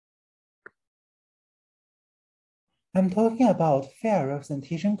I'm talking about fair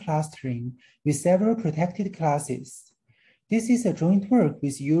representation clustering with several protected classes. This is a joint work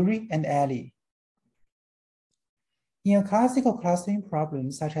with Yury and Ali. In a classical clustering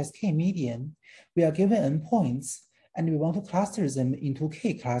problem such as K-median, we are given n points and we want to cluster them into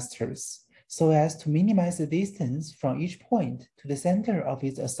K clusters so as to minimize the distance from each point to the center of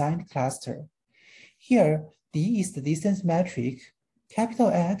its assigned cluster. Here, D is the distance metric, capital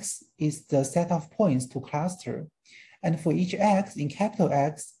X is the set of points to cluster, and for each X in capital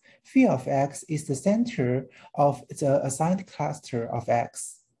X, phi of X is the center of the assigned cluster of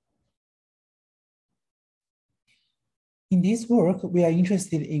X. In this work, we are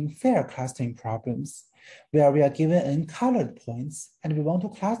interested in fair clustering problems, where we are given n colored points and we want to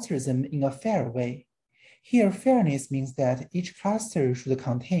cluster them in a fair way. Here, fairness means that each cluster should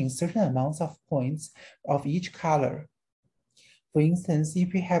contain certain amounts of points of each color. For instance,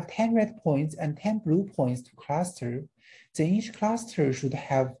 if we have 10 red points and 10 blue points to cluster, then each cluster should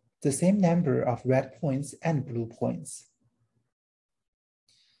have the same number of red points and blue points.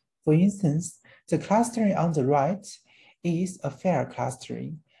 For instance, the clustering on the right is a fair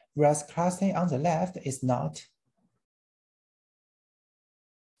clustering, whereas clustering on the left is not.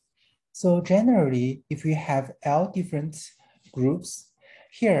 So generally, if we have L different groups,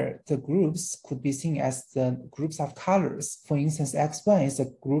 here the groups could be seen as the groups of colors. For instance, X1 is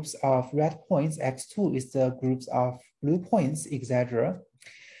the groups of red points, X2 is the groups of blue points, etc.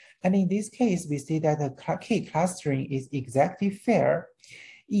 And in this case, we see that the K clustering is exactly fair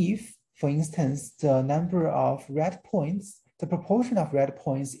if, for instance, the number of red points, the proportion of red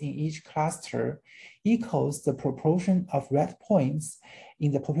points in each cluster equals the proportion of red points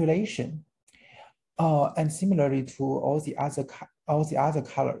in the population, and similarly to all the other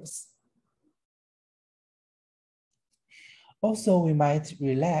colors. Also, we might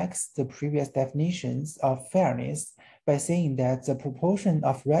relax the previous definitions of fairness by saying that the proportion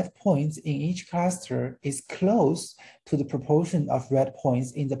of red points in each cluster is close to the proportion of red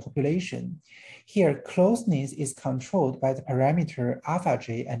points in the population. Here, closeness is controlled by the parameter alpha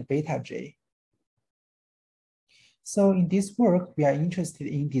j and beta j. So in this work, we are interested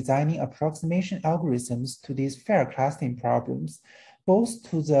in designing approximation algorithms to these fair clustering problems, both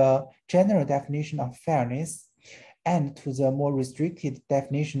to the general definition of fairness and to the more restricted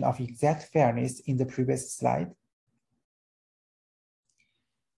definition of exact fairness in the previous slide.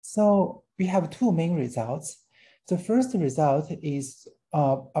 So we have two main results. The first result is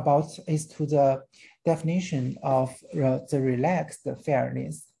to the definition of the relaxed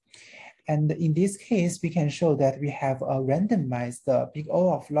fairness. And in this case, we can show that we have a randomized big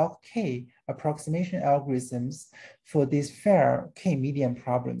O of log K approximation algorithms for these fair K-median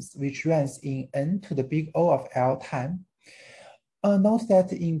problems, which runs in n to the big O of L time. Note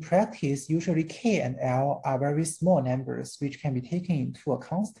that in practice, usually K and L are very small numbers, which can be taken into a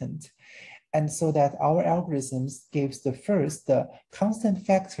constant. And so that our algorithms gives the first constant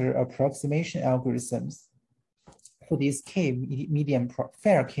factor approximation algorithms for this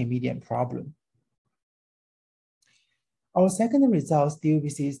fair K-median problem. Our second result still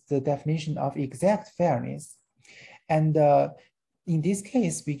with the definition of exact fairness. And in this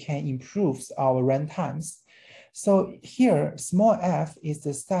case, we can improve our runtimes. So here, small f is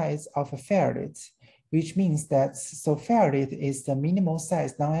the size of a fairlet, which means that fairlet is the minimal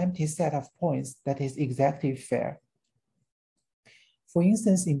size non-empty set of points that is exactly fair. For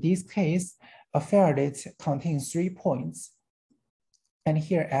instance, in this case, a fairlet contains 3 points, and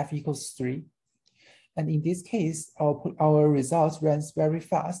here f equals 3. And in this case, our result runs very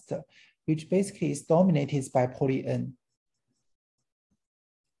fast, which basically is dominated by poly n.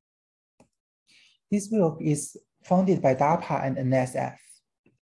 This work is funded by DARPA and NSF.